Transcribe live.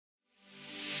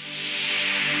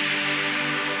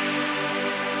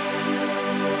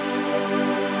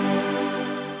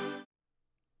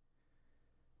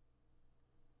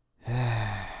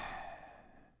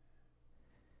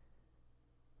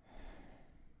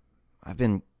I've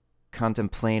been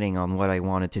contemplating on what I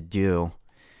wanted to do.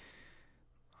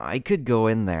 I could go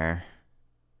in there,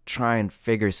 try and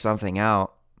figure something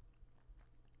out.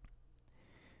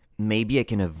 Maybe I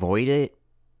can avoid it.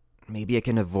 Maybe I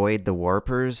can avoid the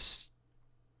warpers.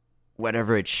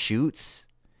 Whatever it shoots.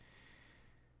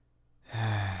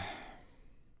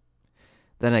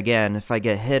 Then again, if I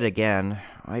get hit again,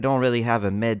 I don't really have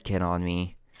a med kit on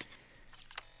me.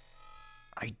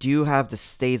 I do have the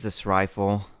stasis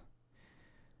rifle.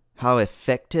 How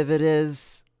effective it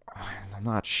is, I'm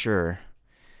not sure.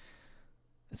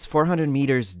 It's 400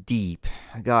 meters deep.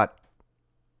 I got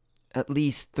at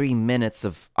least 3 minutes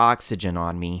of oxygen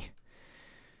on me.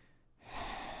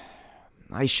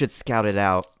 I should scout it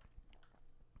out.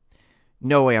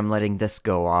 No way I'm letting this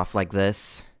go off like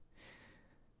this.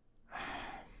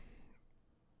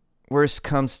 Worst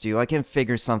comes to, I can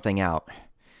figure something out.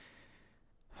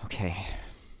 Okay.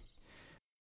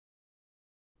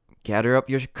 Gather up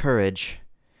your courage.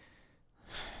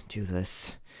 Do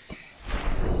this.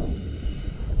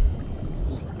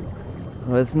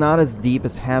 Well, it's not as deep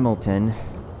as Hamilton.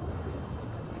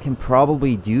 I can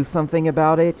probably do something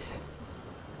about it.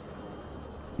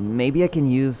 Maybe I can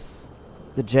use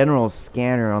the general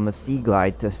scanner on the Sea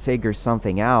Glide to figure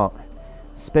something out.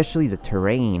 Especially the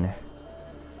terrain.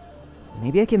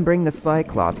 Maybe I can bring the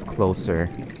Cyclops closer.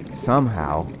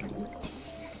 Somehow.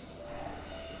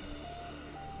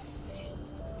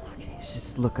 Okay,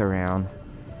 just look around.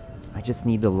 I just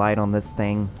need the light on this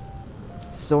thing.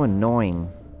 It's so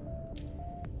annoying.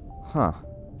 Huh.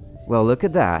 Well, look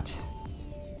at that.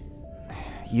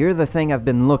 You're the thing I've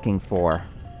been looking for.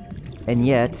 And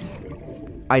yet,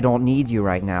 I don't need you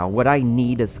right now. What I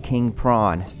need is King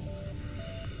Prawn.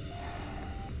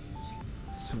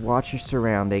 So watch your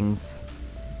surroundings.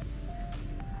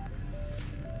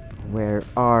 Where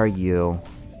are you?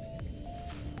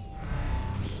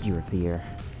 You're there.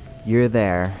 You're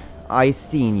there. I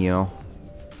seen you.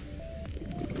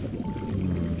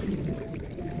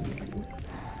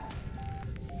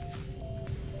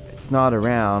 It's not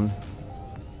around.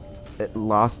 It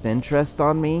lost interest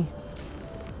on me.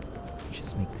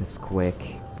 Just make this quick.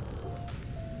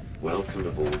 Welcome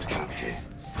aboard, Captain.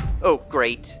 Oh,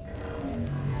 great.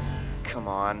 Come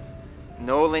on.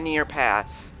 No linear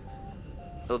paths.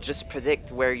 They'll just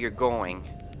predict where you're going.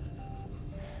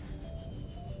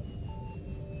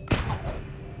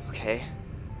 Okay.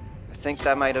 I think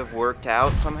that might have worked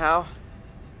out somehow.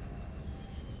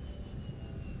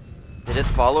 Did it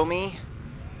follow me?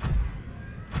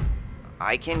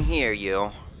 I can hear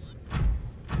you.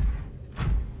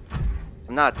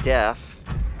 I'm not deaf.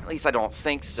 At least I don't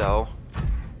think so.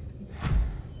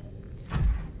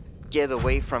 Get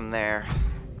away from there.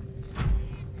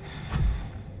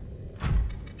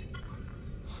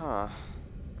 Huh.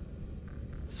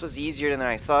 This was easier than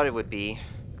I thought it would be.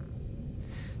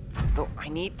 Though I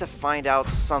need to find out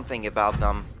something about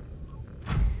them.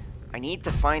 I need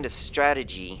to find a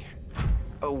strategy.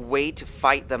 A way to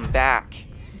fight them back.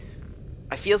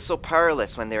 I feel so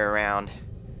powerless when they're around.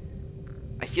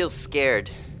 I feel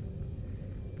scared.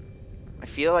 I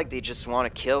feel like they just want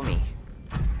to kill me.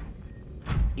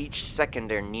 Each second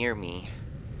they're near me.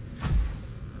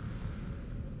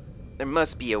 There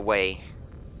must be a way.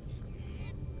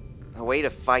 A way to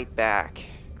fight back.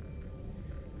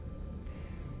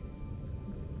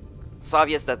 It's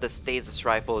obvious that the stasis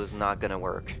rifle is not gonna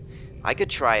work. I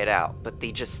could try it out, but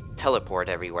they just teleport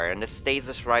everywhere, and the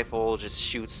stasis rifle just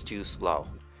shoots too slow.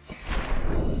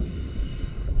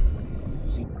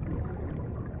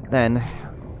 Then,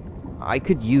 I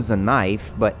could use a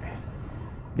knife, but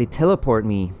they teleport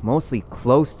me mostly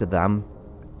close to them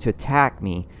to attack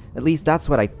me. At least that's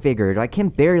what I figured. I can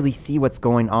barely see what's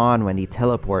going on when they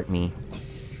teleport me.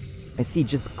 I see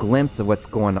just glimpses of what's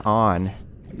going on.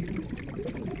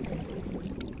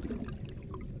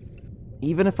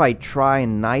 Even if I try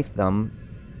and knife them,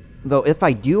 though if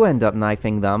I do end up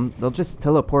knifing them, they'll just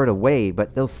teleport away,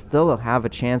 but they'll still have a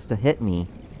chance to hit me.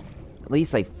 At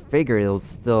least I figure they'll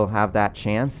still have that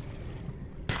chance.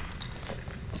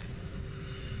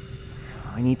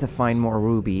 I need to find more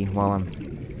Ruby while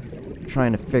I'm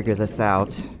trying to figure this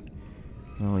out.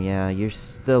 Oh yeah, you're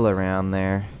still around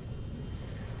there.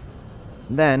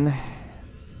 Then,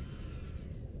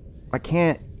 I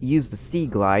can't use the Sea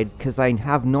Glide because I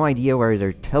have no idea where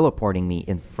they're teleporting me.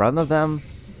 In front of them?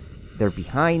 They're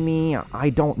behind me?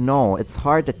 I don't know. It's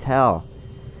hard to tell.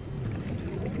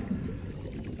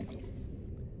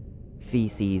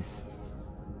 Feces.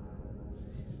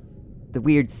 The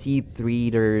weird seed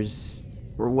eaters,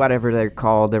 or whatever they're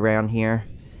called around here.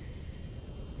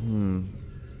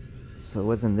 So it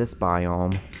was in this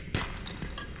biome.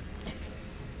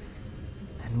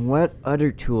 What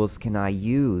other tools can I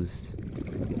use?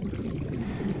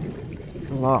 It's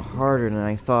a lot harder than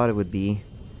I thought it would be.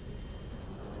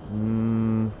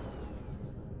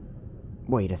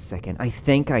 Wait a second. I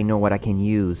think I know what I can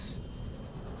use.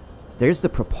 There's the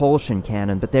propulsion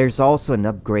cannon, but there's also an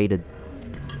upgraded...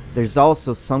 There's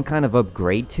also some kind of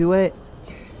upgrade to it.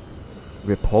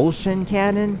 Repulsion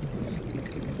cannon?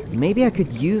 Maybe I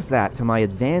could use that to my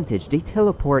advantage. They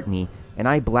teleport me, and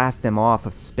I blast them off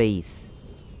of space.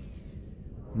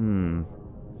 I'm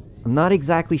not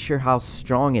exactly sure how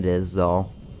strong it is, though.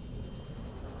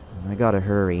 I gotta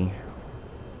hurry.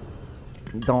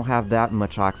 Don't have that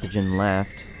much oxygen left.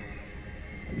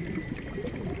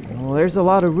 Well, there's a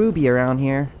lot of ruby around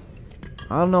here.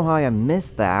 I don't know how I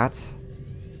missed that.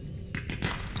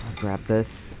 I'll grab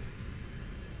this.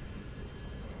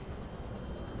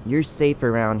 You're safe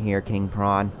around here, King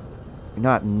Prawn. You're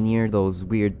not near those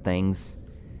weird things.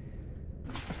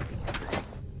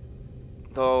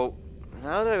 Though,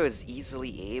 now that I was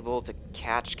easily able to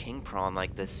catch King Prawn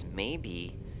like this,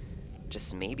 maybe,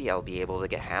 just maybe I'll be able to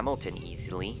get Hamilton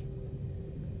easily.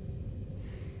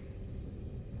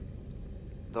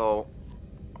 Though,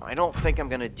 I don't think I'm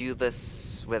gonna do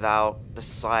this without the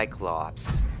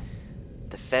Cyclops.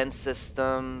 Defense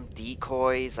system,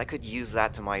 decoys, I could use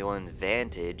that to my own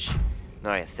advantage,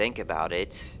 now I think about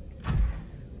it.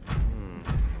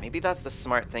 Maybe that's the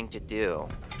smart thing to do.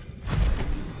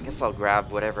 I guess I'll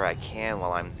grab whatever I can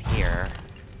while I'm here.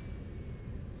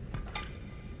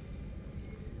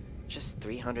 Just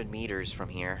 300 meters from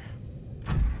here.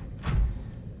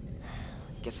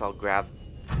 Guess I'll grab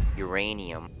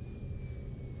uranium.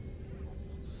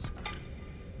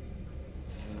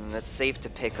 It's safe to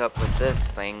pick up with this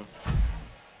thing.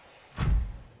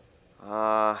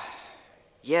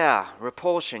 Yeah,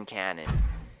 repulsion cannon.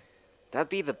 That'd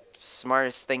be the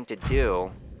smartest thing to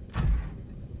do.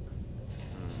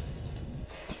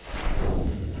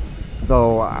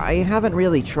 Though, I haven't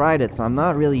really tried it, so I'm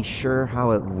not really sure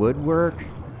how it would work.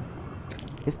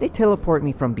 If they teleport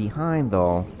me from behind,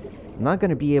 though, I'm not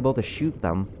gonna be able to shoot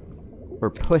them. Or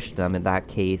push them in that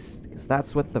case, because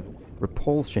that's what the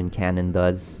repulsion cannon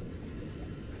does.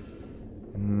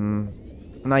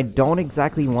 And I don't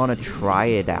exactly want to try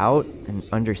it out and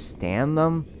understand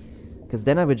them, because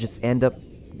then I would just end up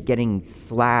getting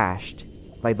slashed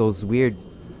by those weird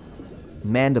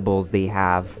mandibles they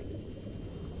have.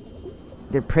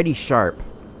 They're pretty sharp.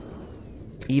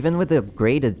 Even with the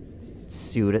upgraded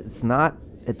suit,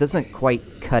 it doesn't quite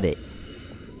cut it.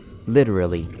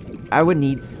 Literally. I would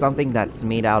need something that's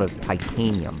made out of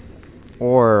titanium.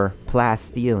 Or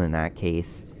plasteel in that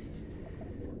case.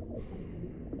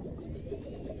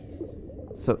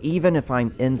 So even if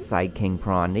I'm inside King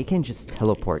Prawn, they can just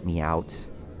teleport me out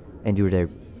and do their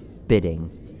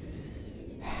bidding.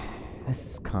 This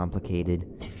is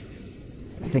complicated.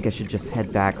 I think I should just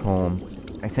head back home.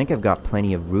 I think I've got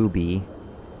plenty of ruby.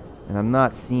 And I'm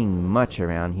not seeing much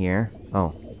around here.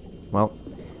 Oh, well.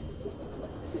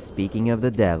 Speaking of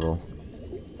the devil.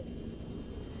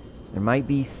 There might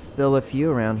be still a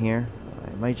few around here.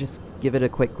 I might just give it a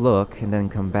quick look and then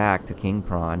come back to King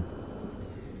Prawn.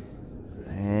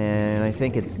 And I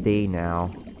think it's day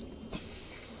now.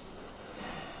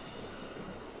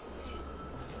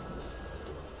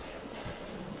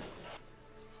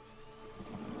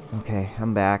 Okay,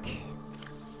 I'm back.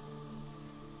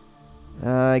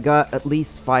 I got at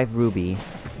least 5 ruby.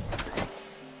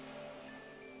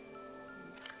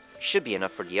 Should be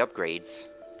enough for the upgrades.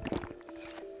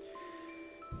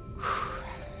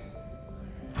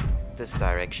 This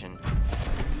direction.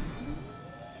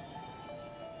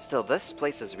 Still, this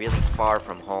place is really far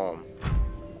from home.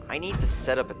 I need to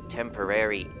set up a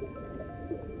temporary...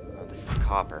 Oh, this is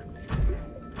copper.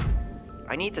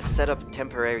 I need to set up a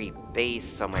temporary base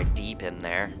somewhere deep in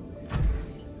there.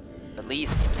 At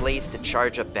least a place to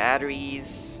charge up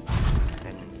batteries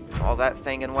and all that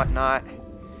thing and whatnot.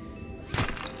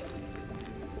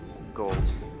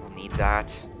 Gold. I'll need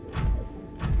that.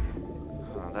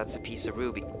 Oh, that's a piece of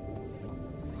ruby.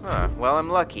 Huh, well, I'm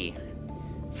lucky.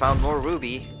 Found more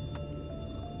ruby.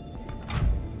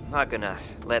 I'm not gonna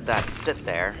let that sit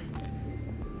there.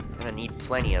 I'm gonna need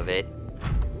plenty of it.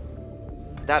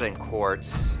 That and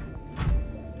quartz.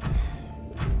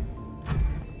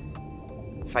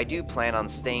 If I do plan on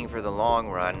staying for the long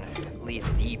run, at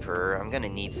least deeper, I'm gonna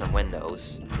need some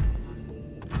windows.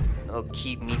 It'll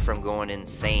keep me from going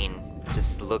insane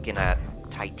just looking at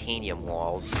titanium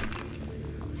walls.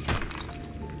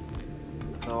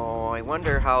 Oh, I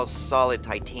wonder how solid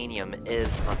titanium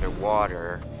is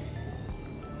underwater.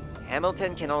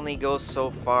 Hamilton can only go so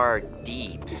far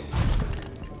deep.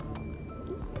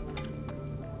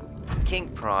 I king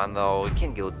prawn, though, it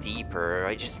can go deeper.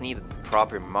 I just need a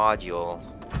proper module.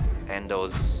 And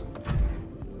those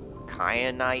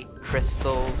kyanite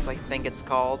crystals, I think it's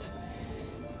called.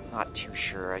 Not too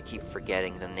sure, I keep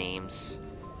forgetting the names.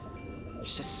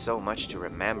 There's just so much to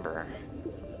remember.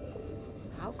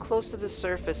 How close to the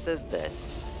surface is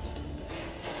this?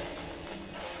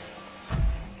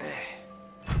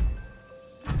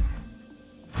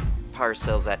 Power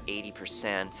cell's at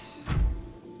 80%.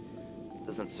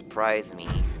 Doesn't surprise me.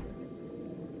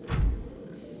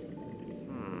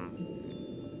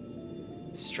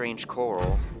 Strange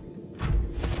coral.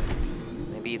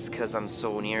 Maybe it's because I'm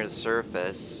so near the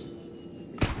surface.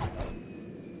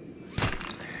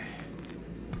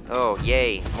 Oh,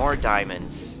 yay, more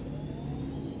diamonds.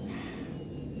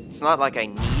 It's not like I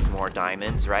need more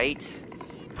diamonds, right?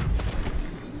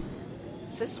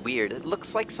 This is weird. It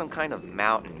looks like some kind of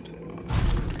mountain.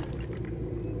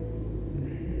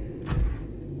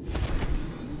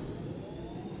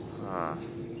 Huh.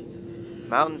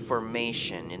 Mountain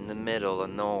formation in the middle of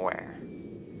nowhere.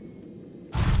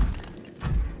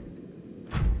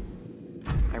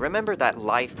 I remember that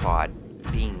life pod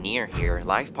being near here.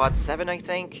 Life pod 7, I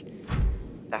think?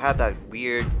 That had that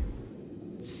weird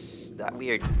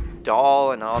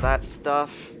doll and all that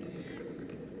stuff.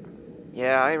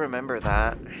 Yeah, I remember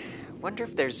that. Wonder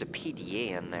if there's a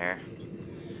PDA in there.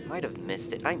 Might have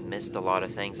missed it. I missed a lot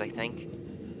of things, I think.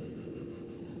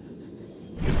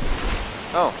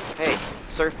 Oh, hey,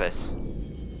 surface.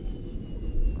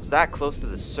 Was that close to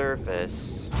the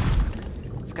surface?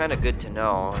 It's kind of good to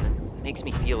know, and it makes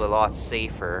me feel a lot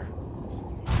safer.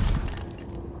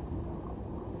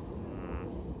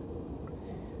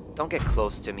 Don't get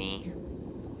close to me.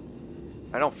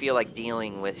 I don't feel like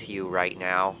dealing with you right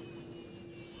now.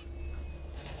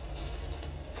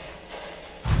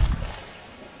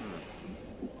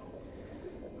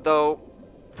 Though,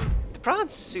 the prawn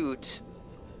suit,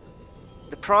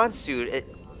 it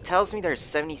tells me there's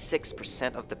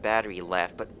 76% of the battery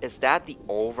left, but is that the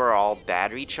overall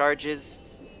battery charges?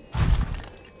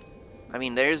 I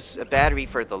mean, there's a battery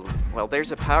for the, well,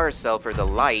 there's a power cell for the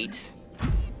light,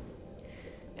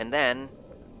 and then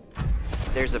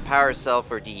there's a power cell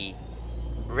for the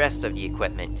rest of the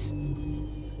equipment.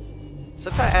 So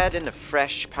if I add in a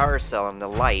fresh power cell on the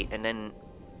light, and then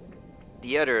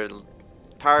the other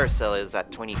power cell is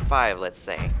at 25, let's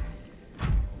say,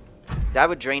 that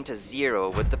would drain to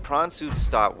 0. Would the prawn suit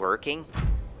stop working?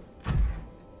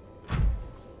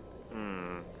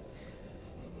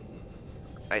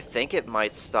 I think it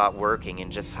might stop working and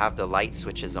just have the light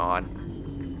switches on.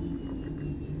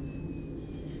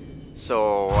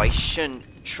 So I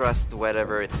shouldn't trust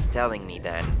whatever it's telling me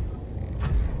then.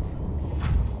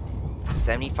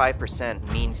 75%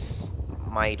 means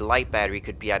my light battery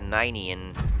could be at 90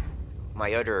 and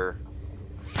my other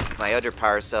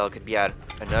power cell could be at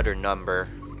another number.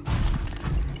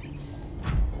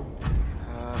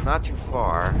 Not too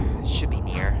far. Should be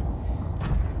near.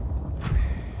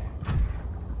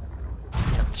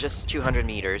 Yep, just 200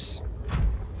 meters.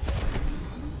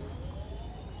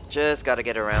 Just gotta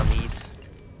get around these.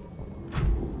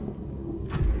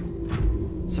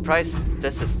 Surprised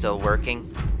this is still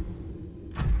working.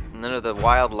 None of the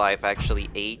wildlife actually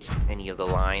ate any of the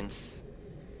lines.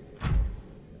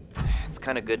 It's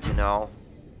kind of good to know.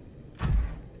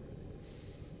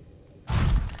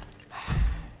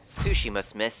 Sushi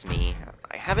must miss me.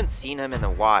 I haven't seen him in a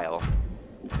while.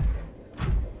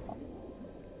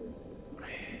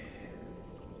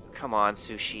 Come on,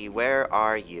 Sushi, where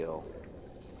are you?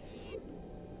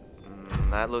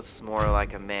 That looks more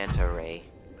like a manta ray.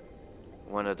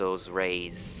 One of those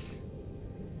rays.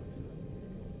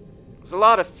 There's a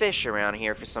lot of fish around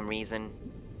here for some reason.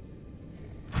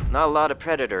 Not a lot of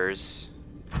predators.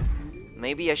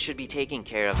 Maybe I should be taking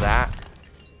care of that.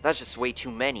 That's just way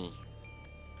too many.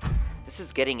 This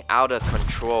is getting out of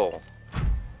control.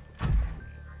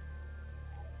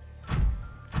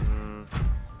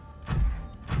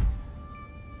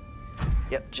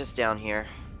 Yep, just down here.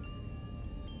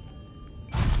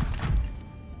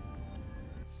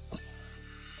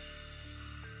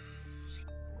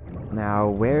 Now,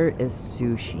 where is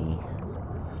Sushi?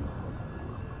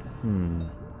 I'm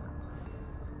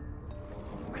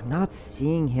not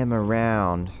seeing him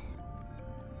around.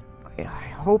 I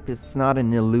hope it's not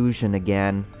an illusion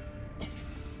again.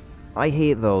 I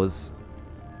hate those.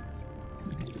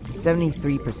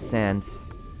 73%.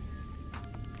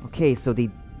 Okay, so they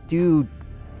do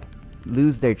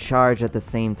lose their charge at the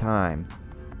same time.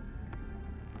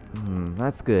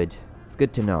 That's good. It's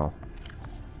good to know.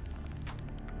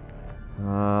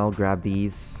 I'll grab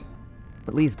these.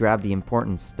 At least grab the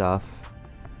important stuff.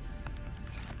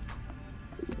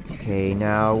 Okay,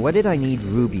 now, what did I need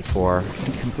Ruby for? I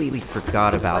completely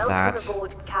forgot about that. Welcome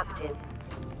aboard, Captain.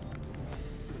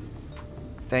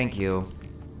 Thank you.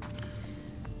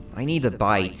 I need a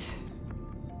bite.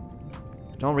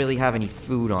 Don't really have any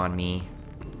food on me.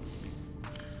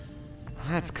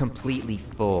 That's completely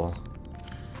full.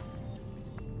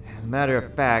 As a matter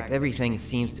of fact, everything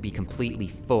seems to be completely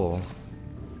full.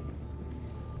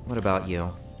 What about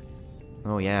you?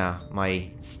 Oh yeah,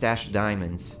 my stashed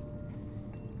diamonds.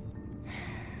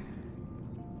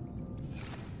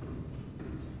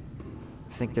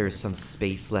 I think there's some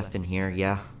space left in here,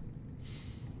 yeah.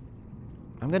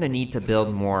 I'm gonna need to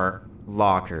build more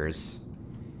lockers.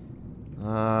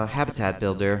 Habitat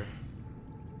builder.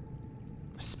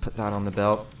 Just put that on the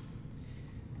belt.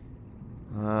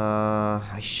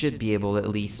 I should be able to at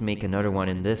least make another one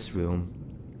in this room.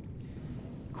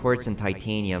 Quartz and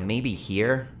titanium, maybe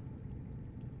here?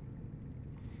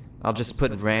 I'll just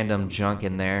put random junk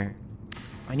in there.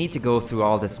 I need to go through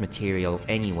all this material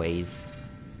anyways.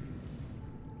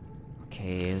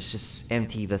 Okay, let's just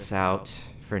empty this out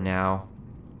for now.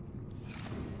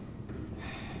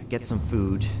 Get some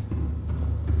food.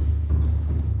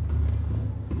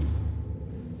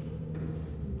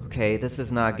 Okay, this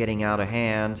is not getting out of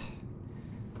hand.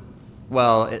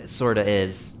 Well, it sorta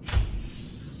is.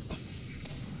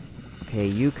 Okay,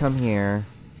 you come here.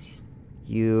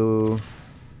 You...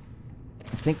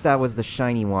 I think that was the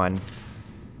shiny one.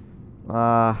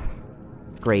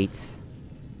 Great.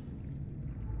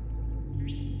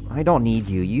 I don't need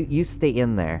you. You stay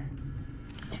in there.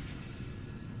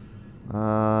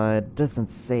 It doesn't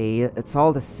say. It's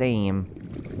all the same.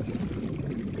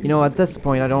 You know, at this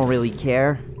point, I don't really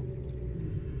care.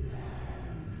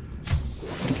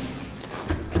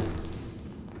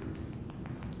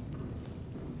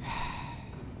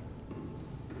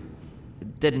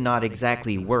 It did not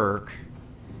exactly work.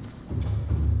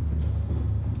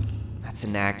 That's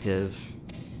inactive.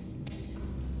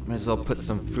 Might as well put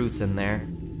some fruits in there.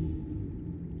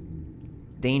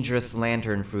 Dangerous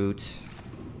lantern fruit.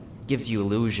 Gives you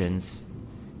illusions.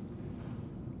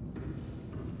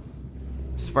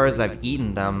 As far as I've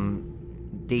eaten them,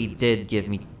 they did give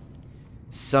me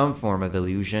some form of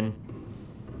illusion.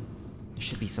 There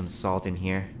should be some salt in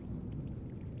here.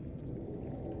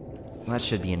 That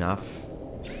should be enough.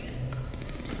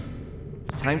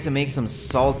 Time to make some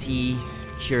salty,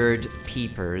 cured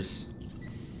peepers.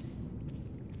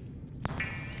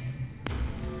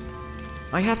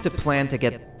 I have to plan to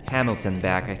get Hamilton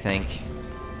back, I think.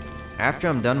 After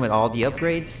I'm done with all the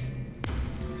upgrades,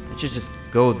 I should just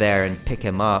go there and pick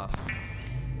him up.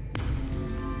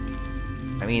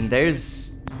 I mean,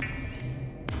 there's...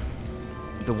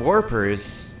 the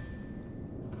warpers.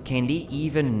 Can they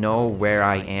even know where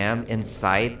I am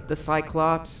inside the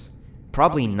Cyclops?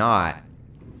 Probably not.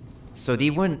 So they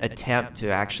wouldn't attempt to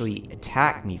actually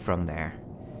attack me from there.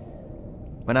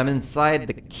 When I'm inside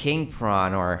the King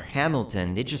Prawn or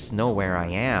Hamilton, they just know where I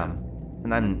am.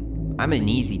 And I'm an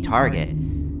easy target.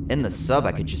 In the sub,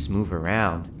 I could just move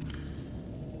around.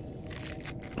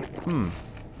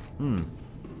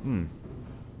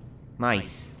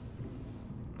 Nice.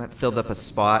 That filled up a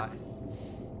spot.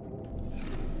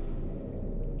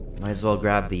 Might as well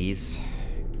grab these.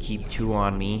 Keep 2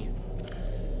 on me.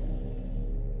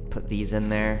 Put these in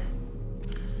there.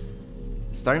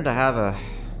 Starting to have a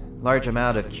large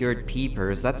amount of cured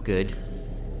peepers. That's good.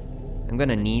 I'm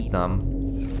gonna need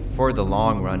them for the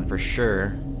long run for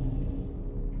sure.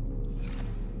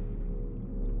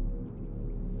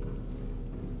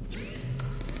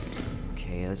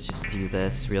 Okay, let's just do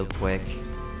this real quick.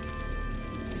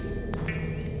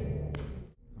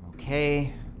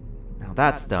 Okay, now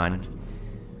that's done.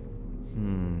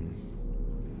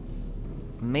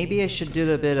 Maybe I should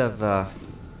do a bit of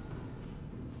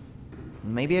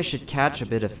maybe I should catch a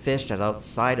bit of fish that's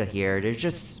outside of here. They're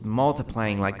just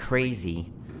multiplying like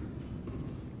crazy.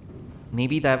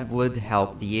 Maybe that would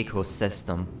help the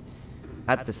ecosystem.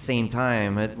 At the same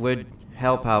time, it would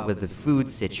help out with the food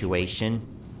situation.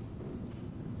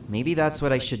 Maybe that's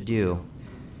what I should do.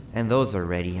 And those are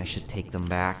ready. I should take them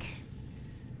back.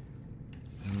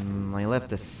 I left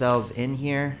the cells in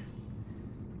here.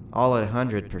 All at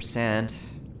 100%.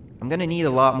 I'm gonna need a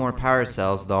lot more power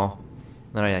cells, though.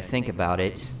 Now that I think about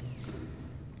it.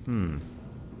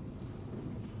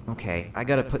 Okay, I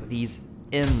gotta put these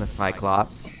in the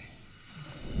Cyclops.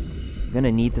 I'm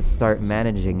gonna need to start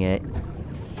managing it.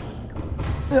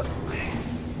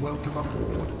 Welcome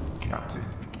aboard, Captain.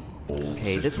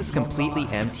 Okay, this is completely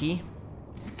empty.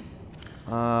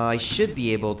 I should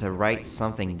be able to write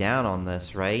something down on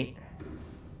this, right?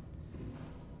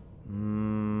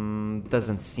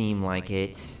 Doesn't seem like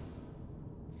it.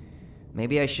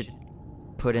 Maybe I should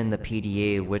put in the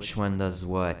PDA which one does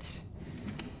what.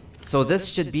 So this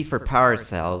should be for power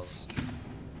cells.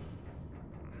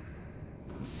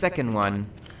 The second one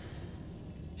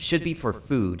should be for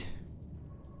food.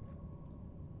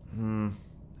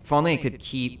 If only I could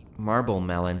keep marble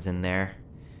melons in there.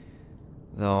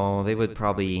 Though they would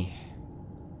probably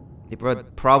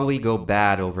go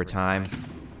bad over time.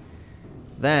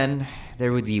 Then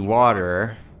there would be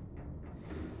water.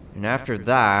 And after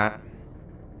that,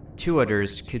 2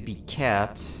 others could be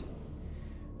kept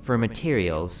for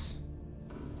materials.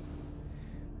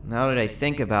 Now that I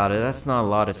think about it, that's not a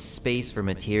lot of space for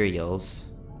materials.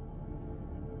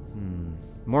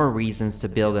 More reasons to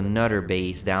build another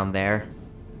base down there.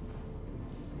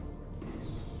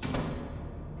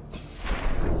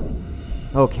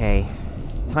 Okay,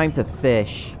 time to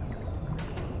fish.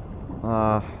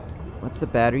 What's the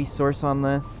battery source on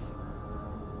this?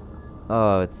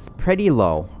 Oh, it's pretty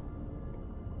low.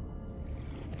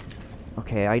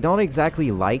 Okay, I don't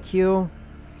exactly like you,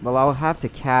 but I'll have to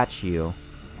catch you.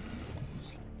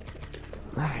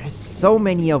 There's so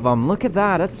many of them. Look at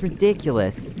that. That's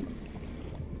ridiculous.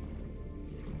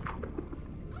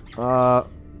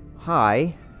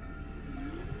 Hi.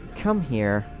 Come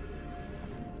here.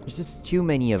 There's just too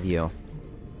many of you.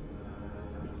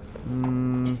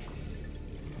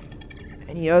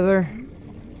 Any other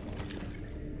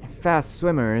fast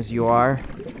swimmers you are?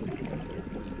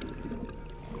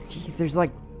 Jeez, there's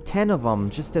like 10 of them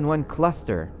just in one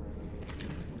cluster.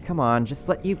 Come on, just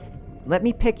let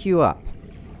me pick you up.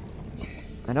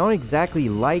 I don't exactly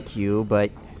like you, but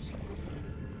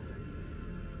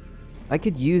I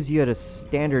could use you as a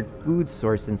standard food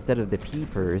source instead of the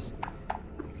peepers.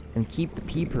 And keep the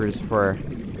peepers for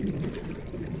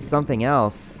something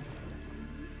else.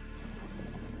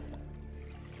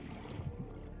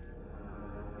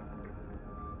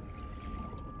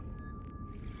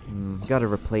 Gotta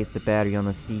replace the battery on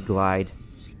the Sea Glide.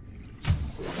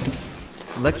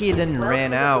 Lucky it didn't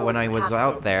ran out when I was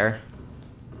out there.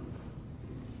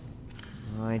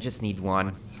 I just need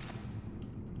one.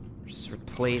 Just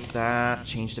replace that,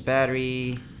 change the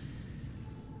battery.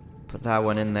 Put that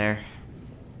one in there.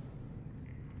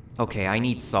 Okay, I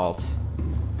need salt.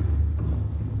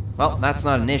 Well, that's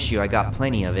not an issue. I got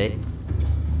plenty of it.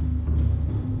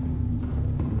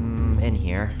 In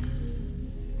here.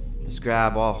 Just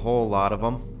grab a whole lot of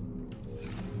them.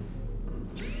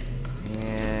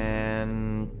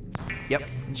 And... yep,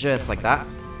 just like that.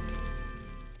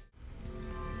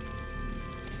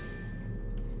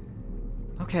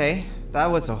 Okay, that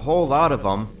was a whole lot of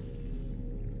them.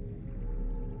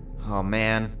 Oh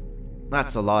man,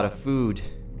 that's a lot of food.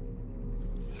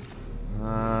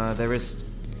 There is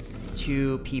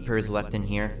 2 peepers left in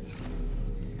here.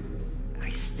 I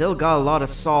still got a lot of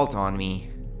salt on me.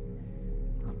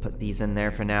 I'll put these in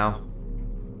there for now.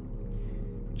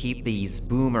 Keep these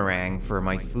boomerang for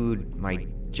my food, my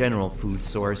general food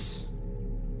source.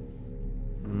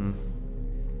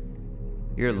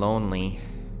 You're lonely.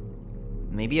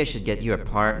 Maybe I should get you a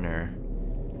partner.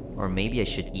 Or maybe I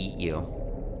should eat you.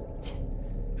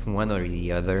 One or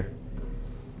the other.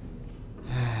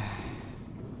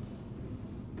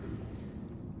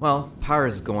 Well,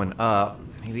 power's going up.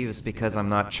 Maybe it was because I'm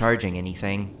not charging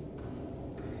anything.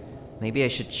 Maybe I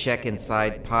should check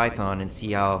inside Python and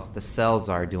see how the cells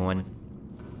are doing.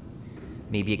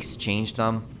 Maybe exchange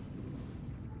them.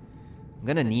 I'm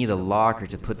gonna need a locker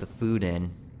to put the food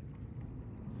in.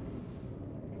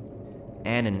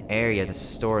 And an area to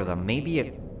store them.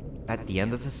 Maybe at the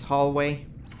end of this hallway?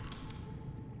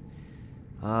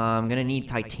 I'm gonna need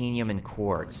titanium and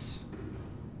quartz.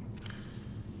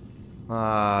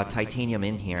 Titanium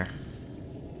in here.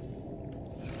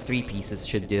 3 pieces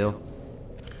should do.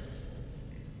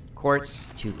 Quartz,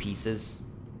 2 pieces.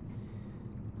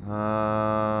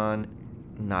 Not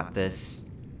this.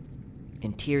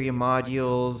 Interior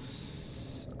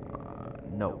modules...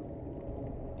 no.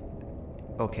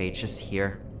 Okay, just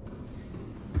here.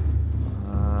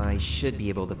 I should be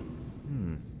able to...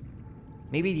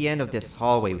 maybe the end of this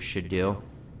hallway should do.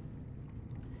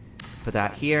 Put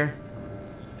that here.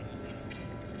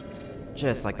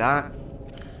 Just like that.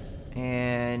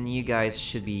 And you guys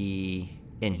should be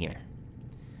in here.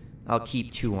 I'll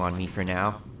keep 2 on me for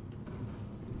now.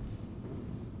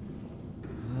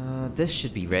 This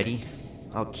should be ready.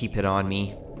 I'll keep it on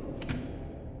me.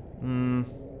 I'm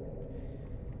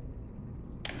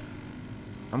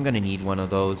gonna need one of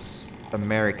those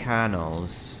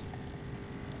Americanos.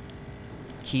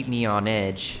 Keep me on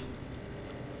edge.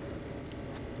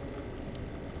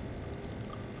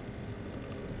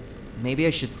 Maybe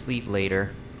I should sleep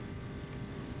later.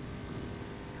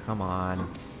 Come on.